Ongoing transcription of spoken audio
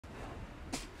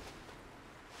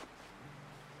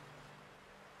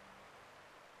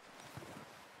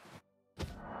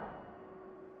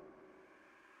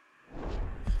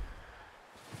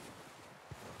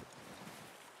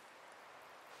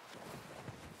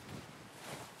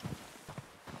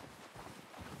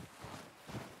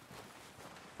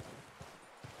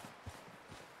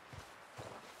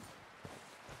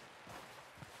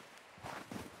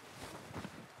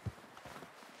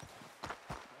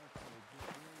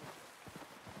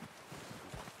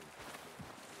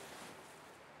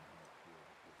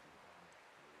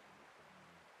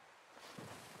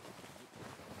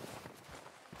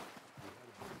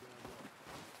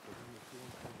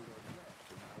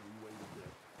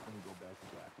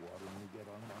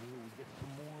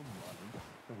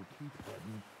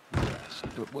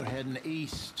west, but we're heading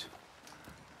east.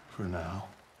 For now.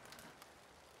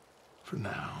 For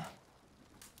now.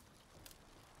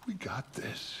 We got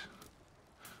this.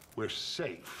 We're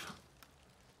safe.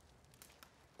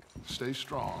 Stay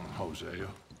strong, Hosea.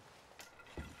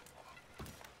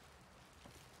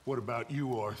 What about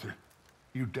you, Arthur?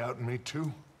 You doubting me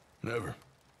too? Never.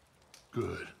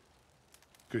 Good.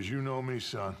 'Cause you know me,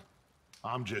 son.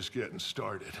 I'm just getting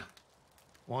started.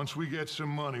 Once we get some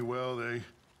money, well, they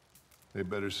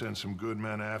better send some good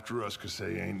men after us, 'cause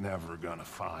they ain't never gonna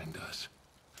find us.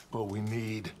 But we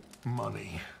need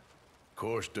money. Of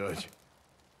course, Dutch.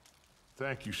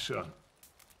 Thank you, son,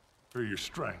 for your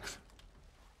strength.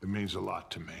 It means a lot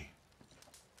to me.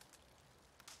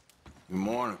 Good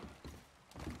morning.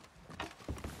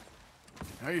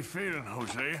 How you feeling,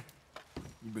 Hosea?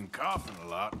 You've been coughing a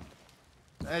lot.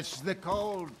 That's the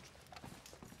cold.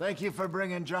 Thank you for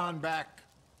bringing John back.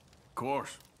 Of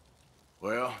course.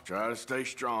 Well, try to stay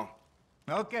strong.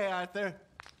 Okay, Arthur.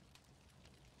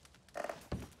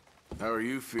 How are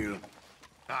you feeling?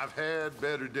 I've had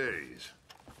better days.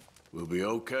 We'll be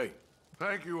okay.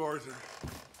 Thank you, Arthur.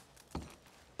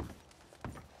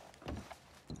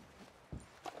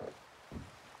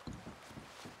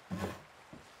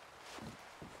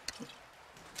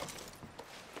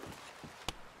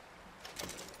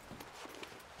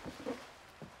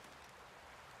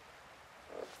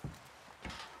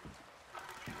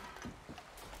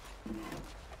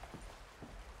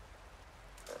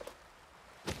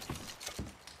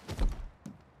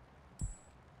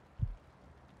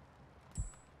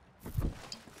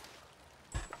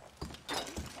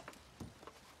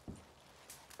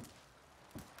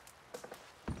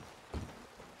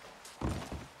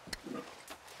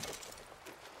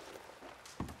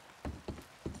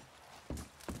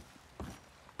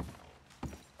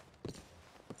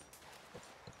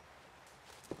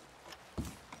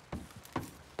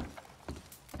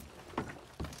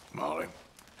 Molly,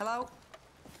 Hello?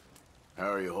 how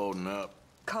are you holding up?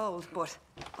 Cold, but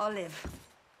I'll live.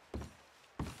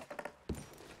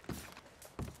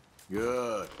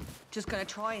 Good. Just gonna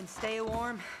try and stay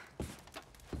warm.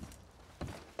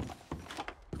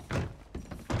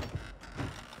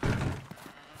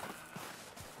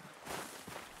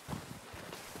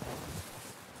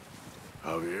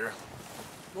 Javier?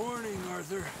 Morning,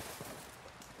 Arthur.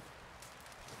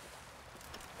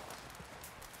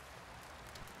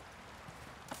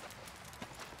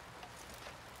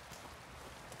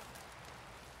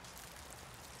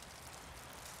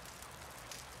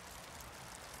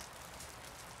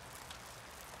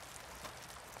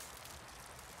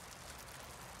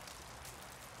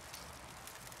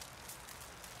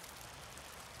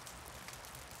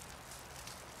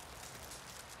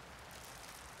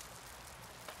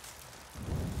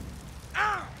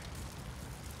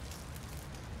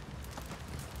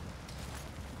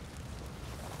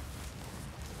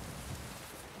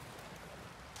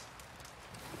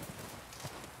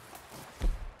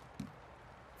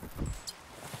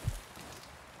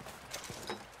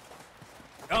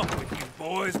 Up with you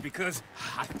boys because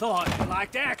I thought you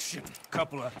liked action.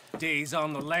 Couple of days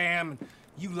on the lam, and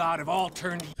you lot have all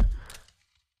turned.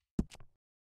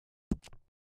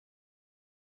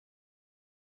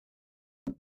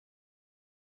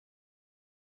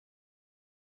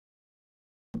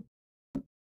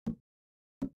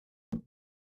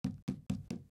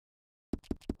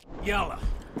 Yella.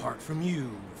 Apart from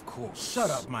you, of course. Shut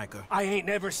up, Micah. I ain't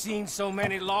never seen so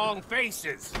many long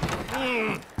faces.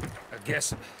 I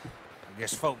guess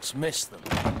folks miss them.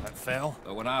 I fell,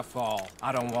 but when I fall,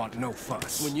 I don't want no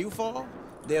fuss. When you fall,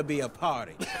 there'll be a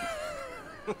party.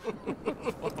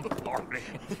 Party.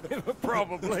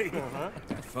 Probably.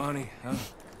 Funny, huh?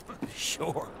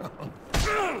 Sure.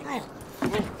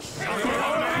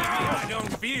 I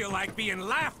don't feel like being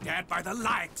laughed at by the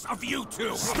likes of you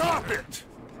two. Stop it!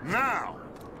 Now!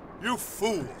 You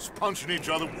fools punching each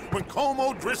other when Colm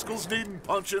O'Driscoll's needing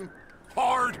punching.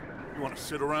 Hard! You want to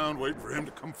sit around waiting for him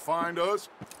to come find us?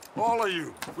 All of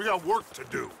you, we got work to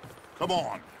do. Come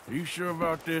on. Are you sure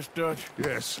about this, Dutch?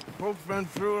 Yes. Folks been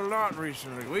through a lot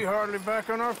recently. We hardly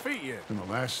back on our feet yet. And the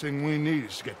last thing we need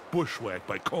is to get bushwhacked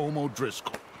by Colm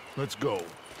O'Driscoll. Let's go.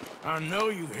 I know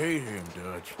you hate him,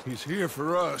 Dutch. He's here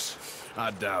for us. I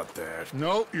doubt that.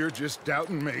 No, you're just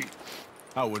doubting me.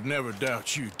 I would never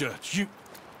doubt you, Dutch.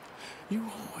 You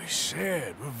always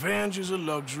said revenge is a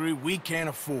luxury we can't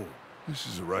afford. This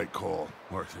is the right call,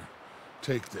 Arthur.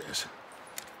 Take this.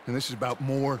 And this is about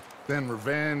more than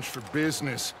revenge for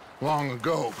business long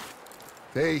ago.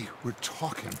 They were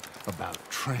talking about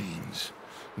trains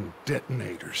and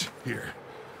detonators here.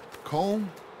 Colm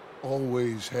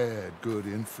always had good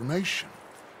information.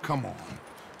 Come on.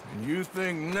 And you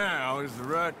think now is the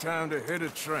right time to hit a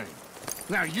train?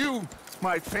 Now you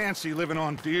might fancy living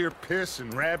on deer piss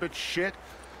and rabbit shit.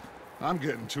 I'm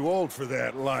getting too old for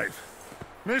that life.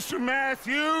 Mr.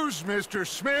 Matthews, Mr.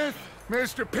 Smith,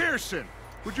 Mr. Pearson,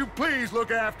 would you please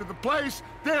look after the place?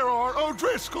 There are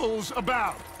O'Driscolls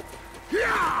about.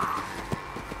 Yeah!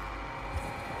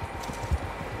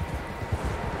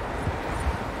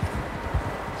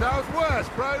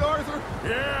 Southwest, right, Arthur?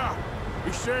 Yeah.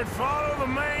 He said follow the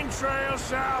main trail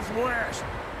southwest.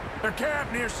 They're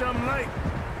camped near some lake.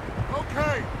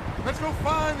 Okay, let's go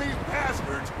find these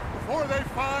bastards before they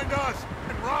find us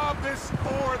and rob this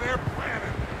store they're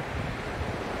planning.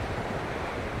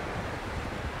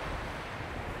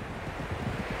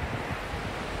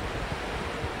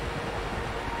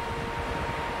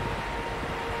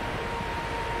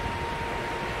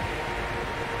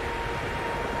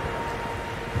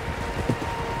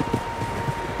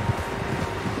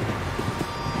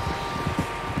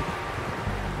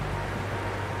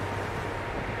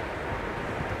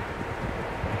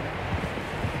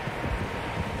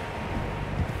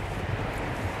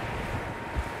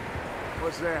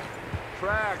 What's that?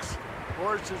 Tracks.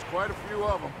 Horses, quite a few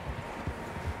of them.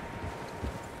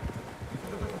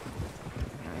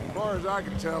 As far as I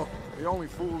can tell, the only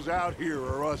fools out here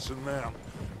are us and them.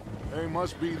 They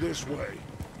must be this way.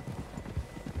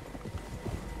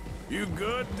 You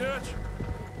good, Dutch?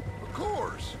 Of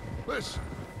course. Listen,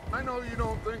 I know you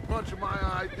don't think much of my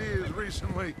ideas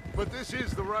recently, but this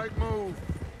is the right move.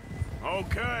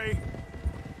 Okay.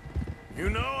 You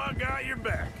know I got your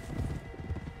back.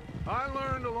 I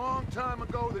learned a long time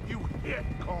ago that you hit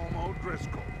Colm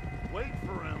O'Driscoll. Wait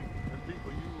for him, and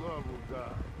people you love will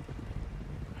die.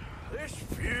 This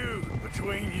feud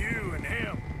between you and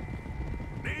him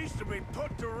needs to be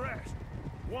put to rest,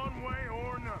 one way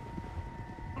or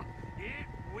another. It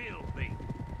will be.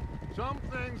 Some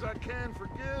things I can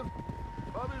forgive,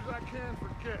 others I can't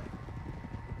forget.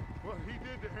 What he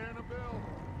did to Annabelle,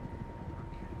 I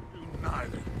can't do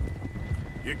neither.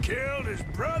 You killed his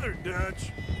brother,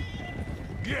 Dutch.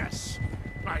 Yes,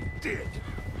 I did.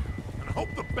 And I hope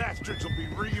the bastards will be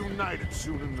reunited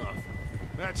soon enough.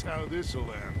 That's how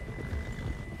this'll end.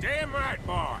 Damn right,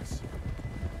 boss.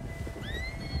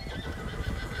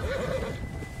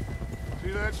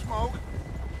 See that smoke?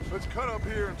 Let's cut up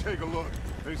here and take a look.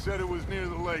 They said it was near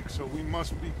the lake, so we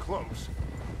must be close.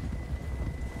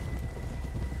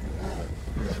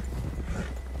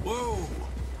 Whoa!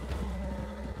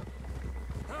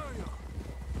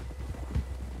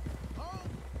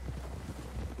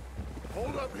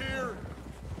 Hold up here.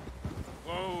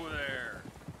 Whoa there.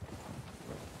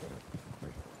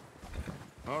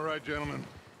 All right, gentlemen.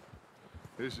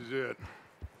 This is it.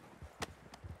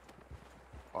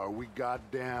 Are we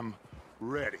goddamn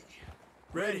ready?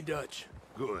 Ready, Dutch.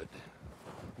 Good.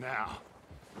 Now,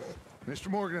 Mr.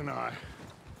 Morgan and I,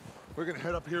 we're gonna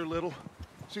head up here a little,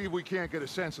 see if we can't get a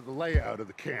sense of the layout of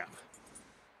the camp.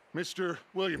 Mr.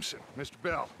 Williamson, Mr.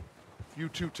 Bell, you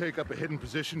two take up a hidden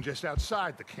position just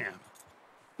outside the camp.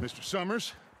 Mr.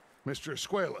 Summers, Mr.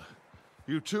 Escuela,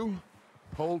 you two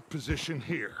hold position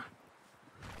here.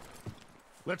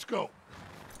 Let's go.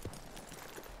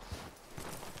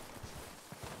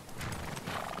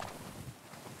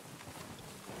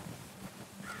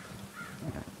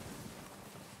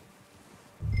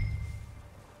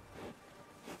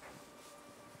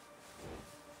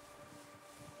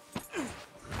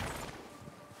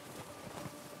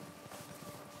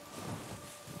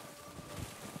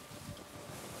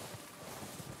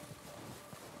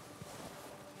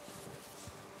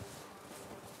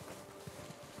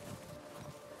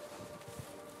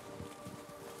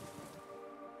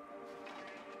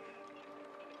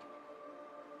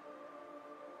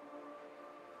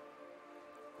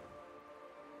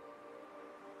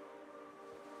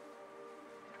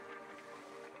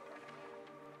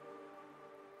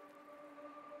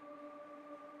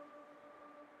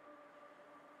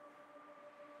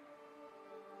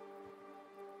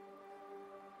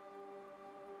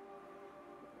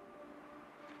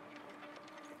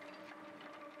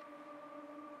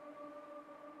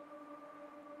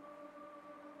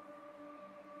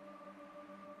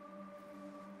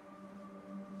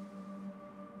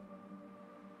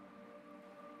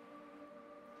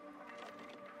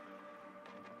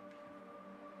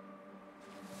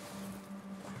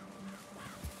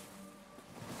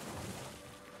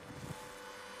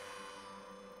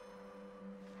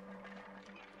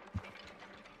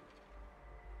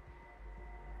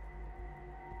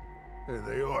 There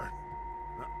they are.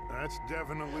 That's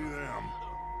definitely them.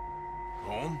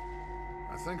 Home?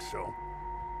 I think so.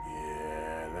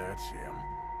 Yeah, that's him.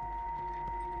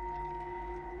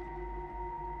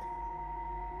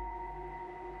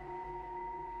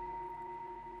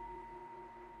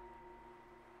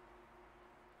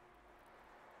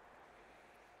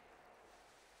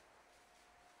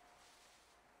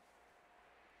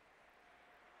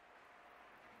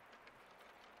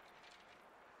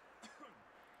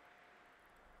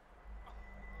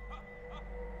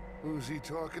 Who's he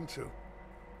talking to?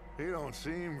 He don't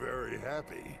seem very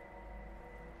happy.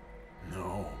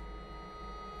 No.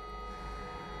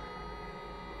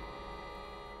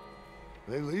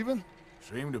 They leaving?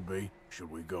 Seem to be. Should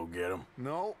we go get them?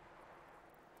 No.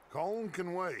 Colm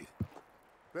can wait.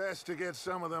 Best to get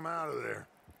some of them out of there.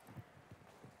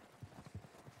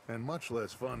 And much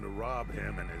less fun to rob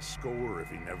him and his score if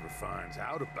he never finds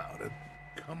out about it.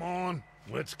 Come on,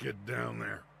 let's get down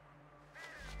there.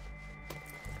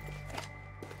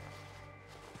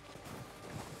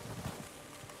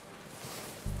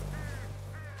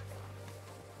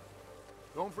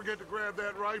 Don't forget to grab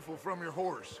that rifle from your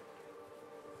horse.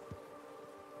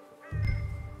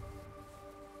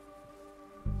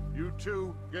 You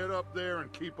two, get up there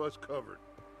and keep us covered.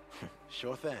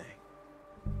 Sure thing.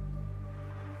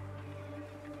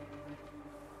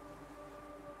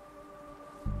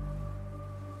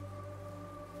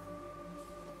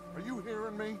 Are you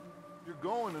hearing me? You're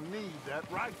going to need that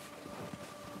rifle.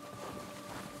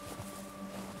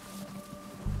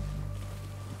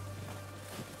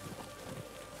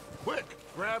 Quick,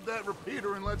 grab that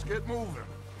repeater and let's get moving.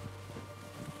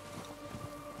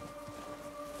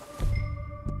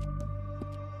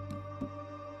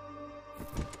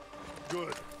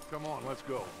 Good. Come on, let's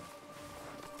go.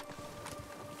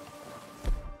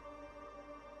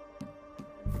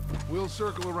 We'll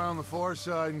circle around the far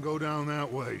side and go down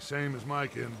that way, same as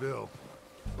Micah and Bill.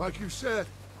 Like you said,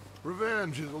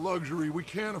 revenge is a luxury we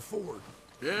can't afford.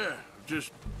 Yeah,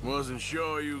 just wasn't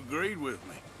sure you agreed with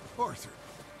me. Arthur.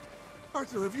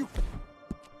 Arthur, have you...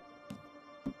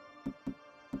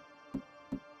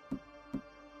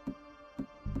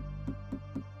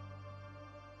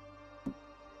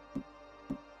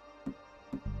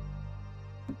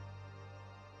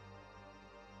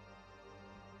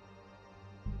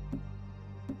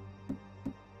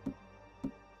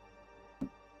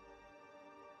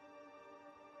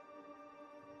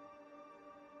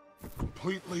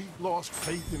 completely lost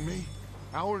faith in me?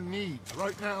 Our needs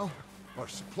right now are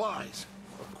supplies,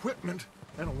 equipment,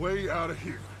 and a way out of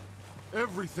here.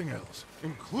 Everything else,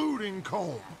 including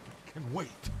Colm, can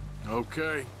wait.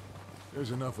 Okay.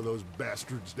 There's enough of those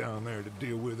bastards down there to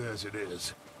deal with as it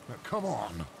is. Now come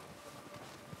on.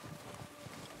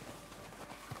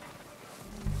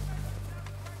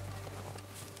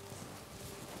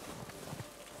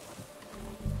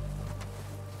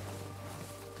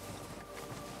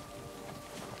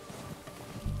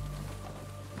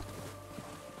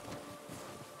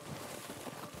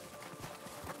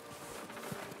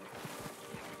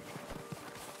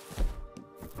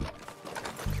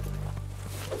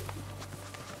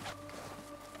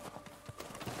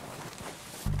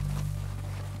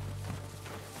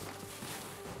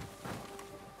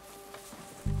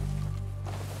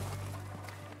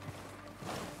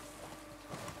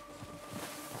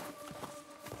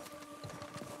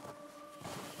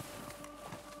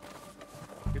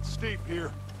 It's steep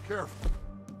here. Careful.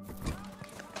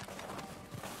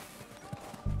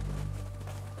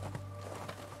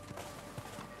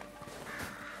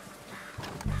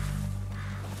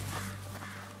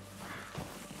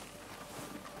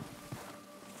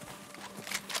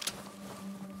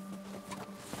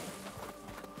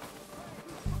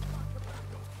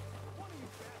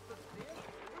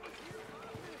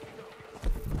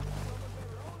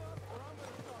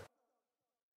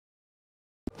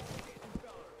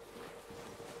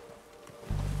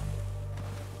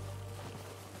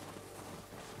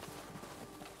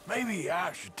 Maybe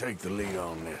I should take the lead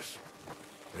on this.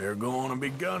 They're going to be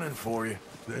gunning for you.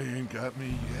 They ain't got me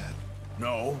yet.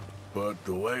 No, but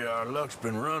the way our luck's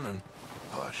been running...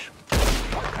 Hush.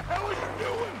 What the hell are you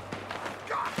doing?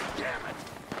 God damn it!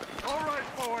 All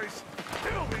right, boys.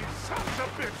 Kill these sons of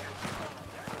bitches.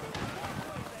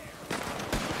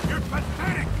 You're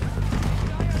pathetic!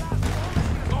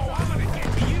 Oh, I'm gonna get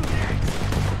to you next!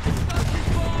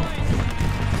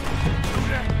 Do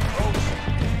that, folks.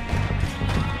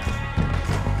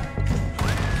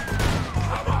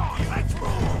 Come on, let's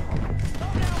move!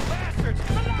 Slow down, bastards!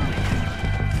 Come on!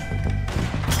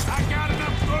 I got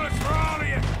enough bullets for all of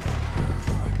you!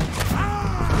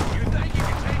 Ah! You think you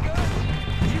can take us?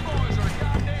 You boys are a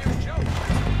goddamn joke!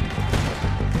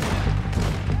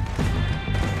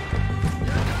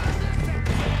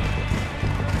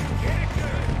 Get it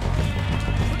good!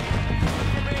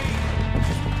 Look at me!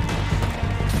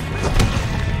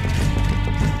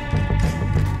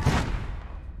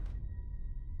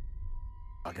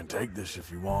 I can take this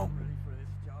if you want.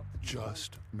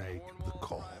 Just make the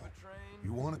call.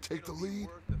 You want to take the lead?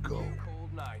 Go.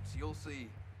 Cold nights, you'll see.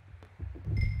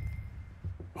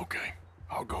 Okay,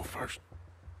 I'll go first.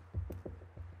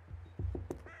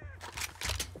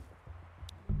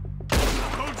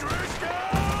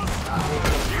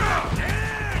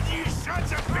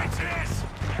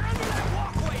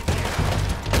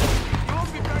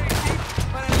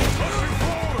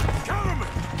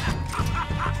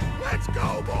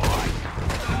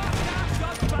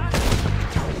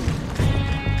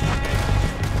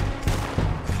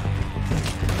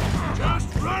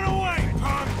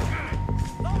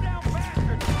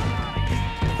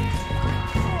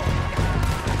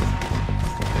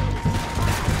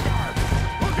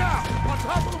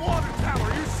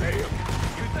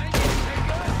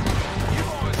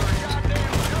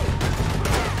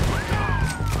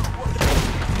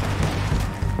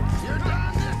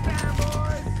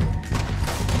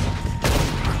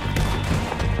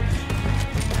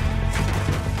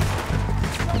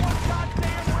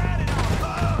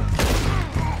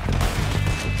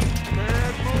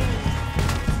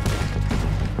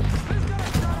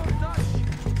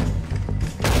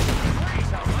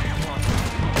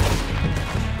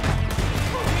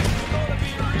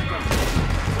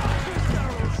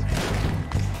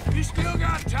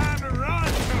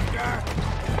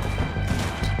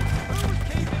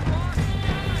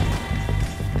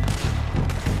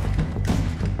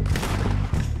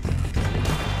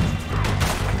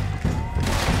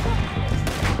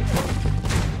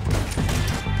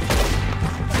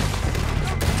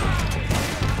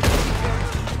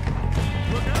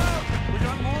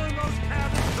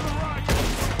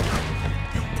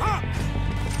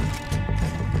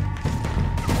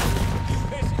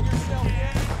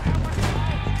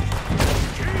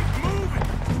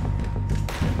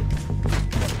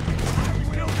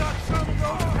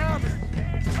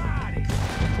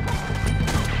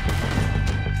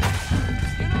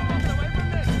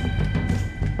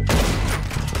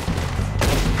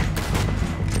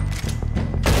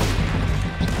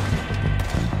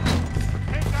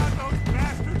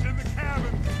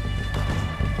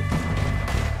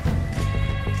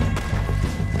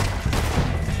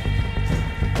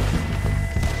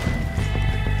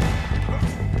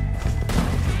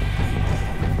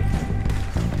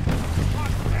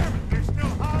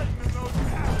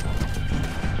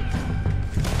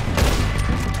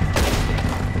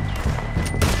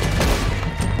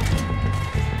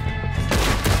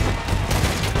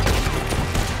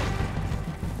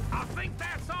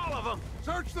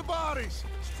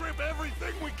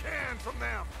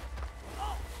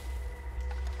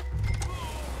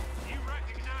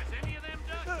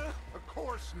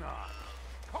 not.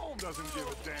 Colm doesn't give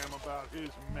a damn about his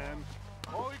men.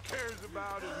 All he cares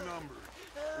about is numbers.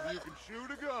 If you can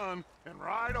shoot a gun and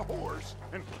ride a horse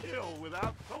and kill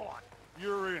without thought,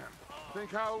 you're in.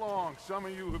 Think how long some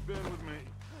of you have been with me.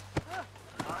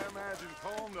 I imagine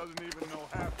Colm doesn't even know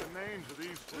half the names of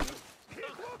these fools.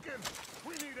 Keep looking!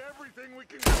 We need everything we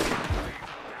can get.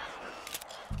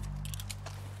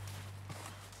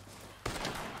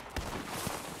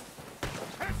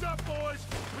 Heads up, boys!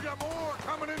 We got more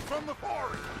coming in from the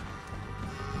forest!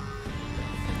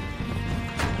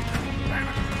 Damn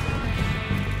it!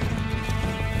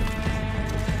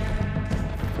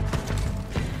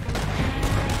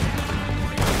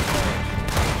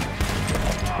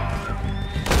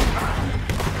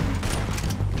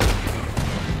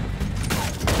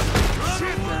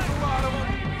 Shit, there's a lot of them!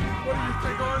 What do you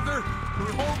think, Arthur? Do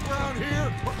we hold ground here?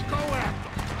 Let's go after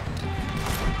them!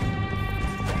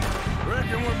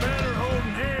 Reckon we're better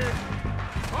holding here.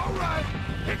 All right,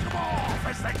 pick them off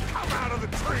as they come out of the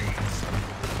trees.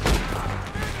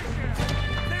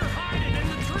 They're hiding in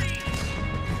the trees!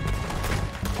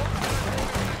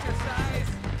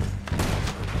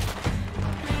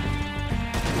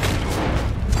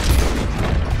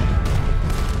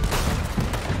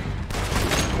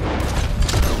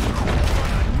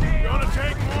 Gonna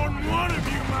take more than one of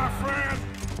you, my friend.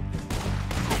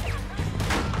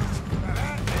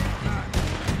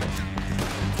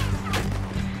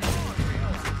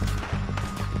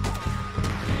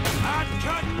 I'd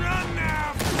cut and run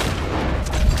now.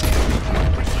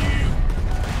 With you.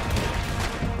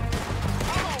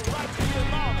 I'm all right to your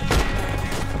mama.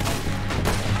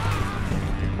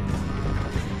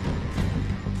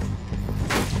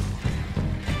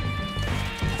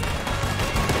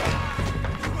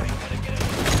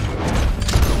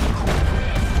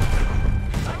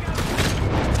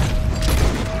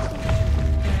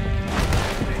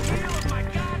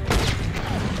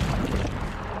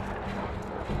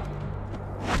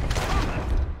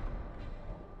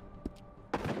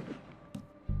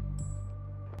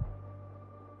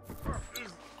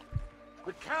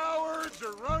 The cowards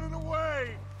are running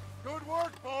away. Good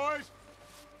work, boys.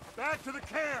 Back to the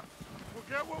camp. We'll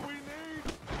get what we need.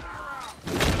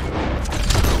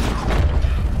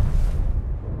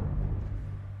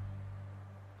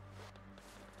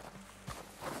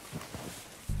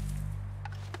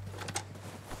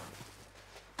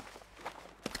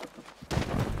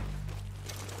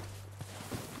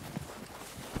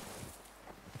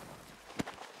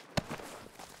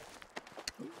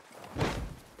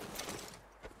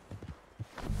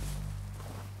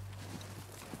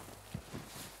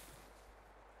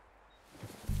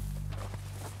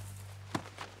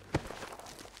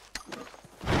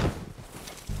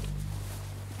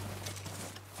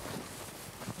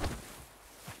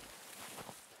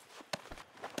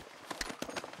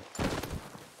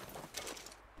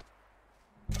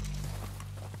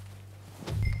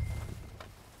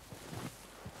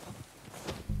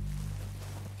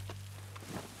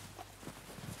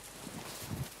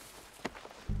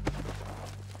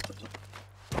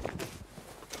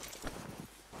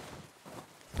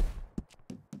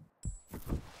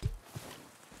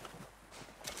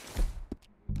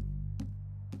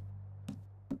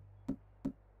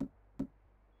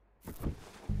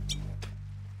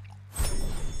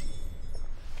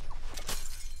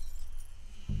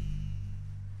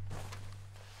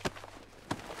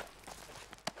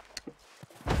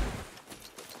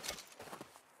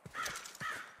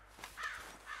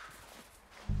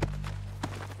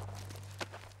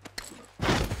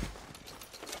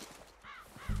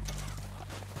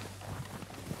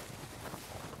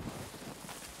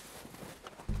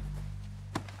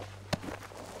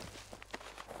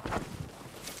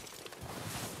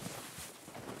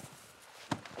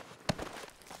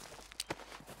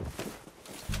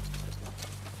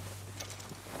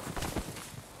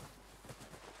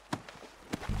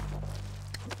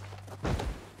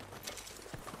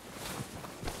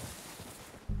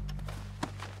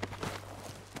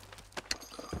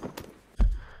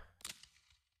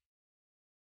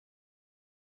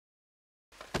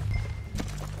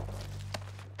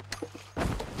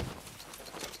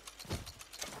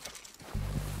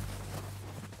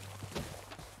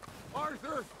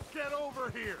 Arthur, get over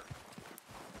here.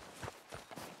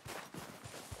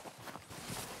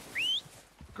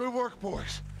 Good work,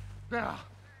 boys. Now,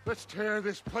 let's tear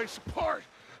this place apart.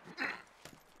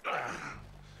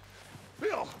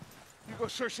 Bill, you go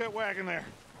search that wagon there.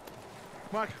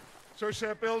 Mike, search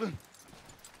that building.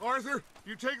 Arthur,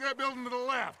 you take that building to the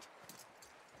left.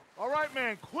 All right,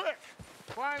 man, quick.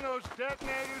 Find those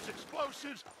detonators,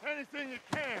 explosives, anything you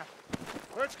can.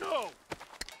 Let's go.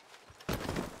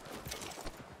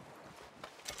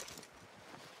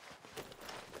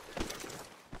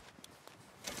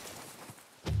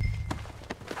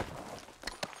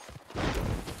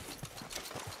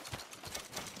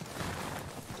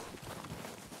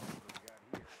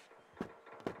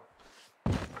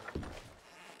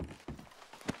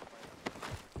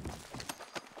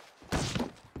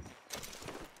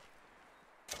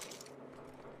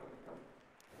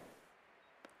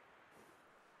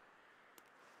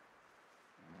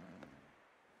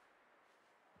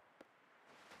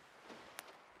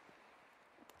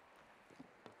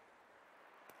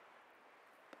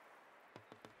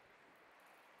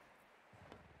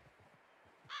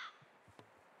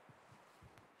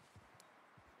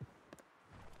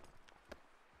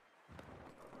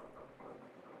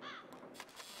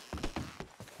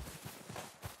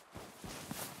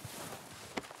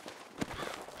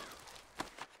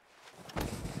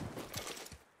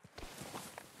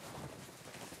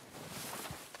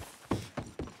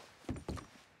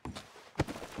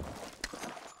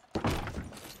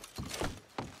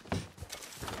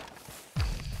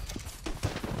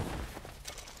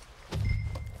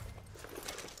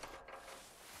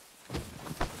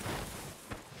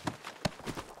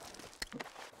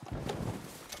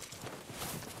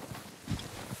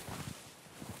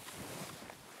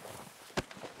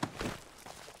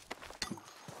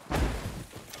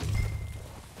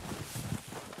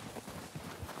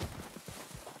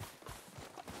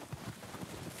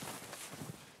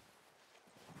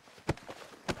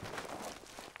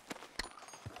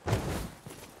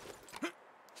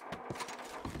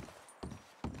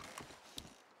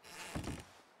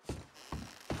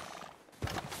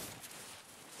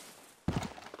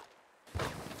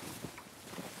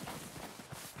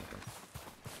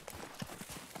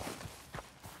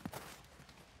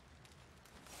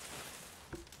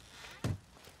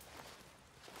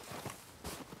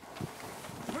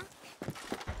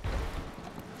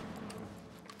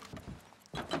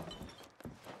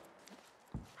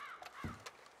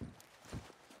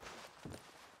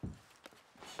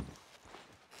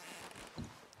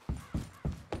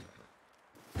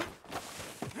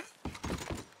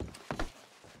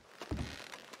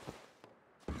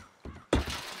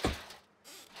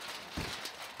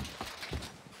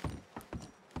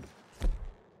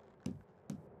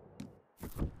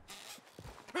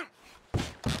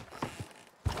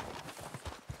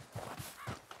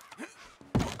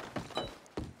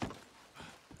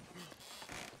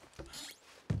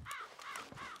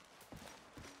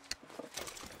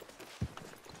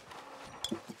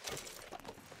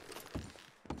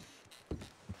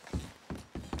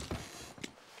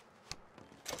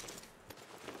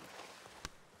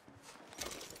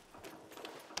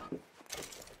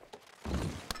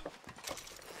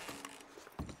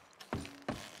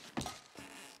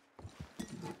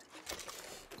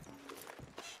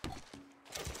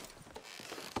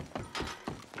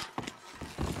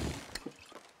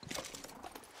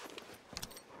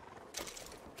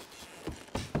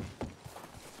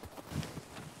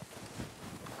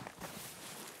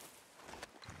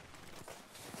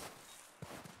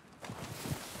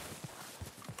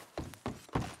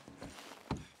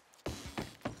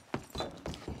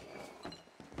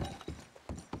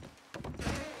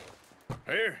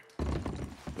 Here.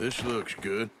 This looks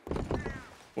good.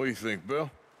 What do you think,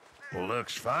 Bill? Well,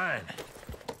 looks fine.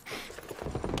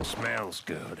 Smells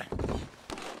good.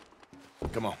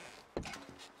 Come on.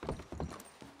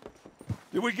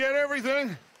 Did we get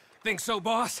everything? Think so,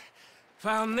 boss?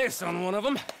 Found this on one of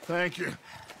them. Thank you.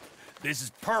 This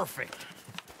is perfect.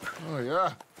 Oh,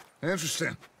 yeah?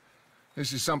 Interesting.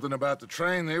 This is something about the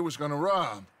train they was gonna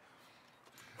rob.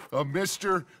 Of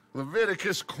Mr.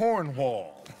 Leviticus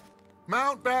Cornwall.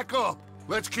 Mount back up.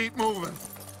 Let's keep moving.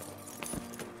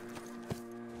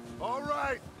 All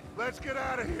right, let's get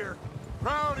out of here.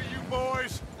 Proud of you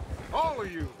boys. All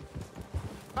of you.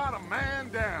 Not a man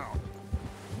down.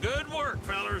 Good work,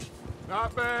 fellers.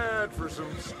 Not bad for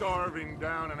some starving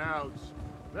down and outs.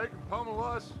 They can pummel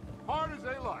us hard as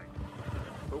they like.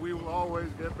 But we will always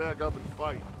get back up and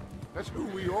fight. That's who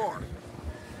we are.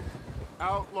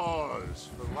 Outlaws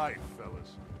for life,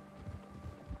 fellas.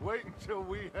 Wait until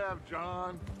we have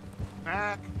John,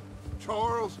 Mac,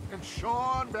 Charles, and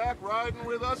Sean back riding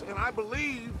with us, and I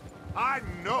believe, I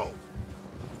know,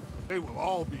 they will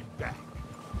all be back.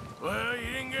 Well, you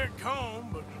didn't get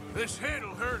Colm, but this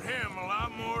hit'll hurt him a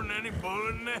lot more than any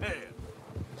bullet in the head.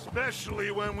 Especially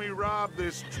when we rob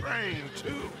this train,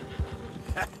 too.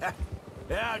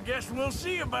 Yeah, I guess we'll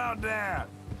see about that.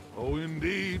 Oh,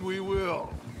 indeed we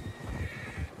will.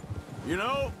 You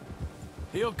know,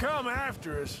 he'll come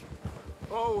after us.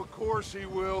 Oh, of course he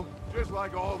will, just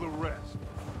like all the rest.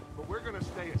 But we're gonna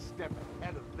stay a step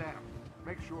ahead of them.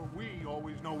 Make sure we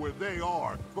always know where they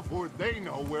are before they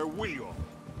know where we are.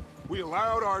 We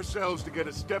allowed ourselves to get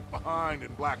a step behind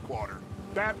in Blackwater.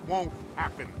 That won't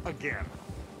happen again.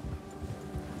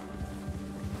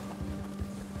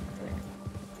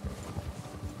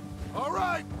 All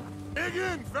right, dig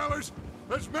in, fellas.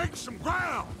 Let's make some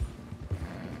ground.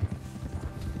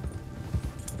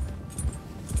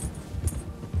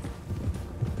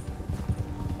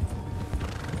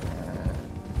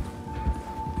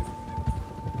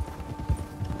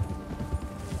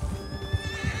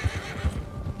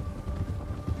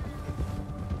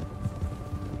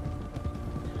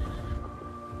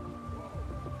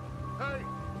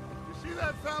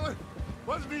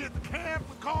 Wasn't he at the camp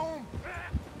with Colm?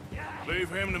 Leave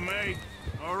him to me.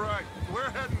 All right, we're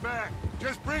heading back.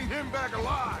 Just bring him back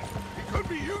alive. He could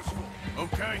be useful.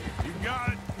 Okay, you got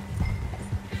it.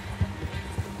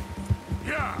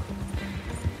 Yeah.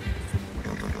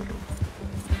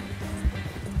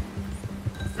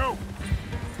 Go.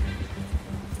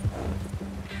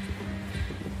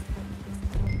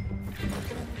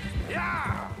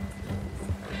 Yeah!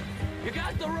 You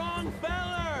got the wrong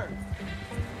feller!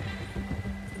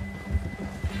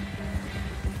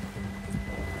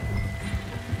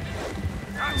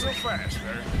 Not so fast,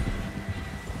 sir.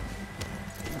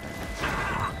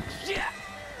 Ah! Shit!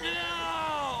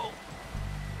 No!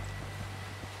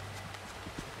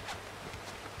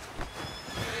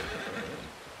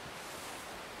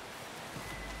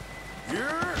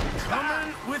 You're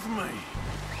coming with me.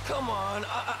 Come on,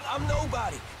 I'm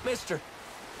nobody, mister.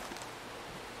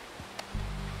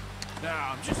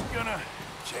 Now, I'm just gonna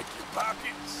check your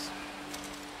pockets.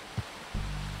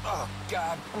 Oh,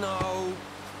 God, no.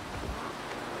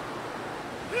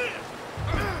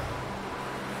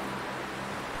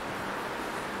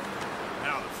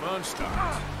 Now the fun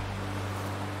starts.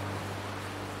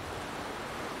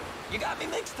 You got me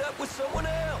mixed up with someone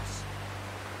else.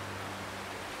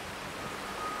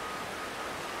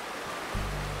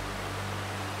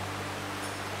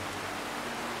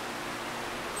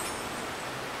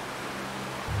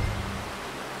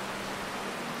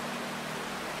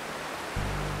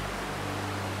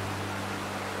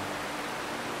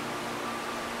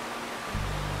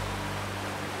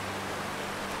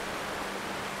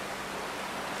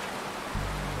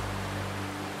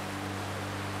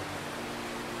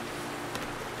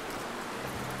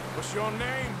 What's your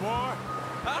name, boy?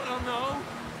 I don't know.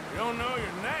 You don't know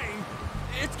your name?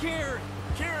 It's Kieran.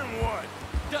 Kieran what?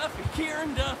 Duffy.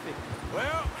 Kieran Duffy.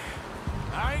 Well,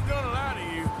 I ain't gonna lie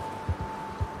to you.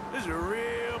 This is a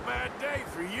real bad day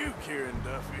for you, Kieran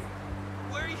Duffy.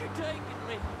 Where are you taking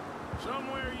me?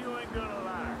 Somewhere you ain't gonna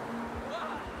like.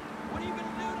 Why? What are you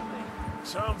gonna do to me?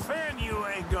 Something you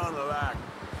ain't gonna like.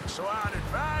 So I'd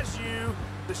advise you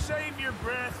to save your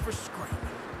breath for screaming.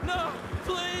 No,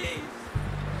 please!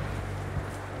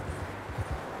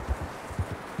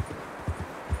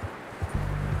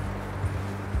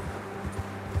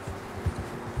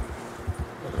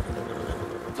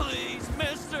 Please,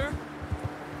 mister!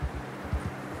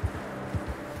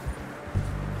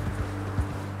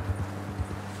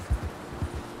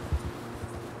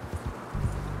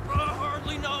 I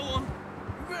hardly know him.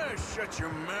 You better shut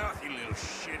your mouth, you little little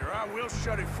shit, or I will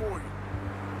shut it for you.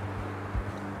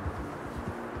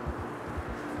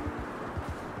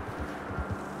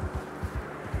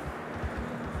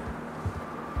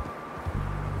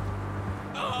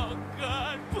 Oh,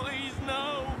 God, please,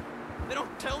 no. They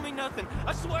don't tell me nothing,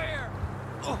 I swear.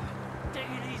 Oh, take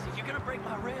it easy, you're gonna break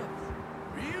my ribs.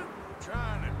 Are you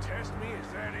trying to test me?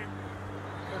 Is that it?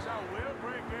 Because I will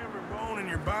break every bone in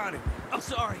your body. I'm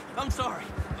sorry,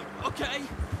 okay?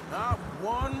 Not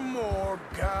one more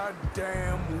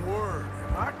goddamn word.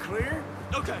 Am I clear?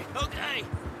 Okay.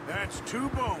 That's 2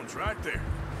 bones right there.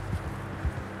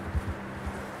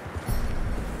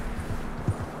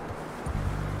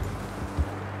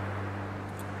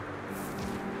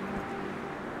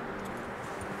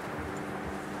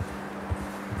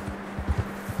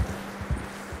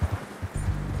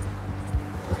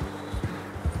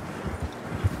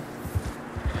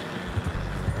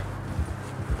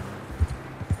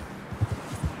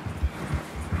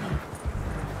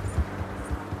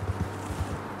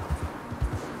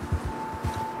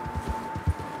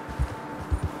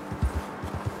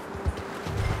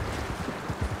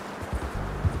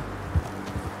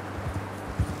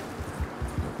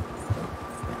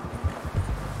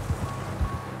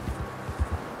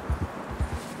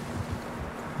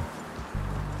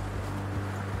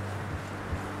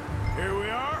 Here we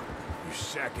are, you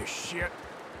sack of shit.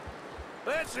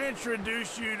 Let's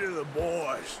introduce you to the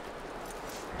boys.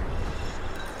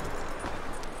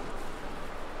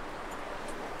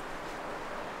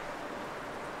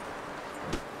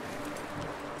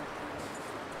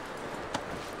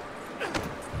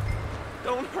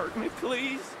 Don't hurt me,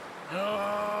 please.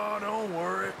 Oh, don't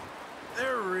worry.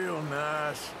 They're real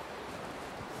nice.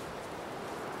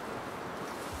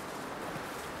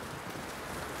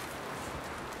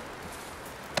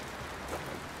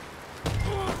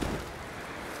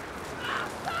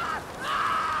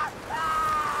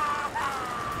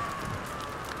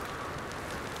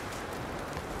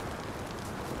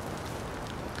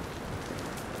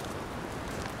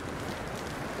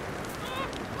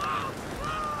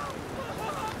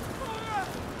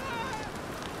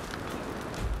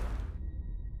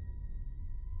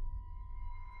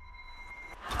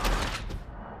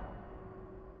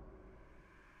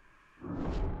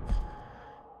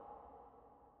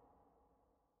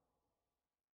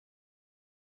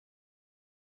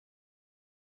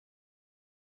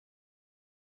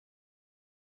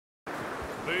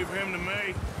 Leave him to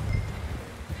me.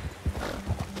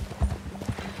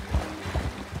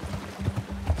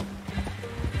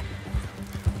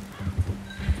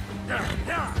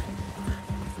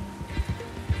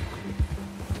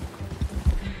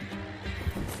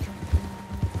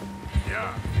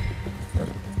 Yeah.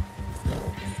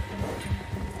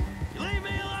 Leave me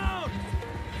alone!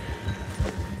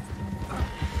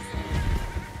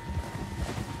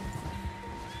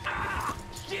 Ah,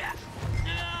 shit!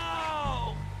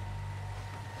 No!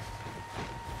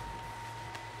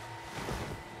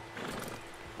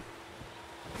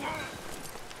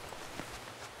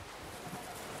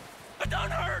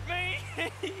 Don't hurt me!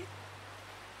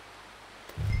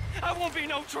 I won't be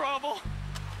no trouble.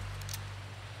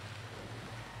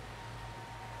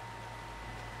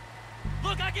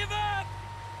 Look, I give up!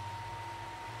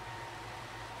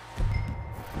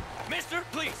 Mister,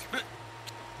 please.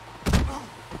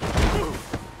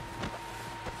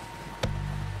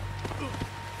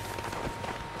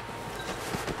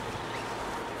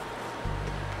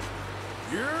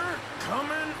 You're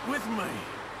coming with me.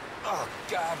 Oh,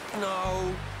 God,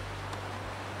 no.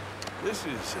 This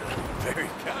is very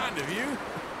kind of you.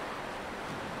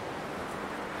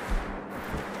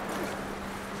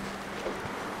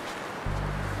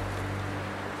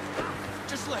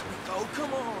 Just let me go,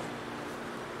 come on.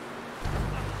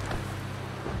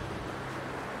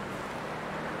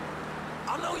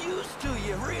 I'm no use to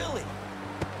you, really.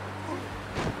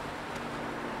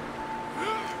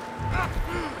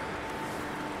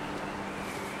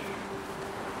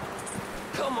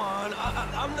 Come on,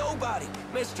 I'm nobody,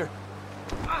 mister.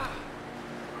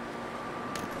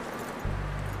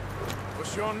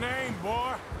 What's your name,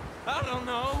 boy? I don't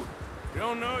know. You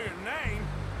don't know your name?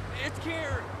 It's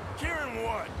Kieran. Kieran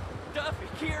what? Duffy,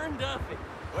 Kieran Duffy.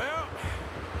 Well,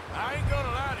 I ain't gonna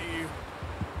lie to you.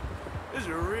 This is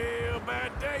a real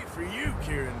bad day for you,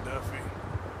 Kieran Duffy.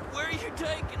 Where are you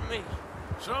taking me?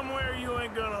 Somewhere you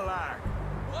ain't gonna like.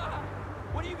 Why?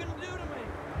 What are you gonna do to me?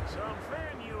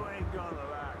 Something you ain't gonna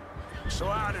like. So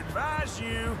I'd advise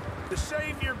you to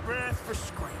save your breath for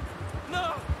screaming.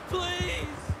 No, please!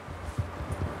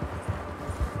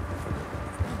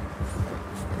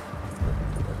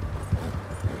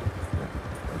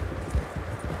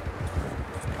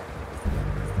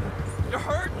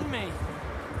 me.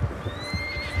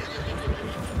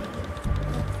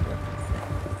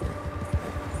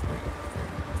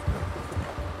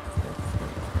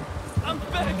 I'm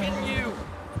begging you.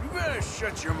 You better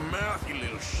shut your mouth, you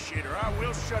little shit, or I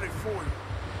will shut it for you.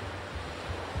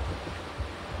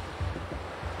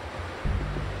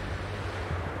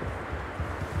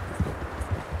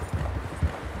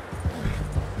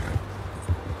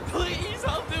 Please,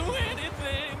 I'll do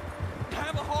anything.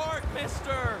 Have a heart,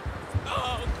 mister.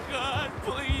 Oh, God,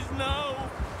 please, no.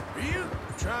 Are you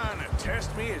trying to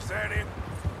test me? Is that it?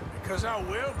 Because I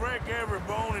will break every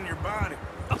bone in your body.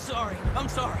 I'm sorry.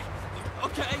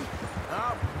 Okay?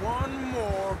 Not one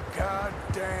more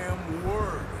goddamn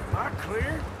word. Am I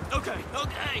clear?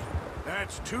 Okay.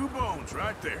 That's 2 bones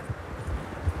right there.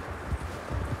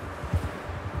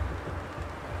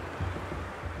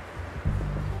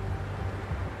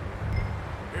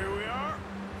 Here we are,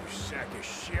 you sack of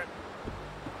shit.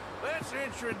 Let's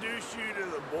introduce you to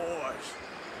the boys.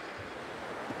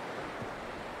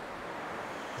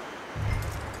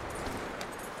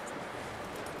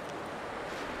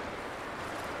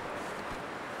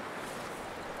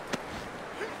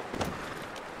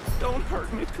 Don't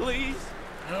hurt me, please.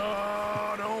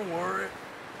 No, don't worry.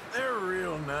 They're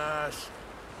real nice.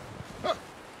 Huh,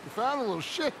 you found a little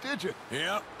shit, did you?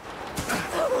 Yep.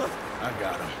 I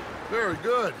got him. Very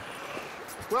good.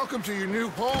 Welcome to your new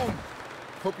home.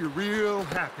 Hope you're real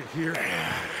happy here.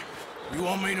 You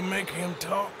want me to make him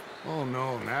talk? Oh,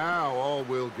 no, now all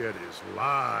we'll get is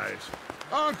lies.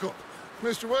 Uncle,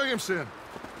 Mr. Williamson,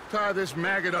 tie this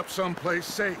maggot up someplace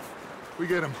safe. We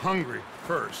get him hungry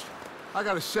first. I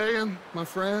got a saying, my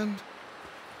friend.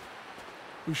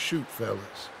 We shoot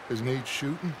fellas as need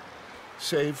shooting,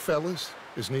 save fellas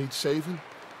as need saving,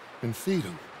 and feed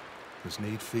 'em as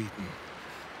need feeding.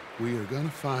 We are gonna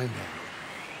find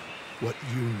out what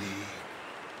you need.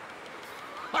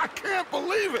 I can't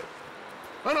believe it!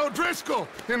 An O'Driscoll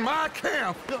in my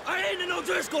camp! I ain't an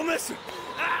O'Driscoll, mister.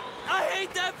 I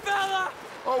hate that fella.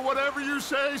 Oh, whatever you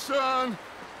say, son.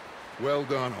 Well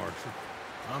done, Arthur.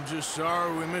 I'm just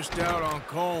sorry we missed out on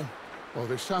Colm. Oh,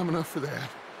 there's time enough for that.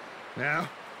 Now,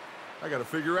 I gotta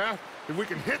figure out if we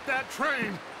can hit that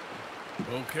train.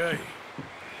 Okay.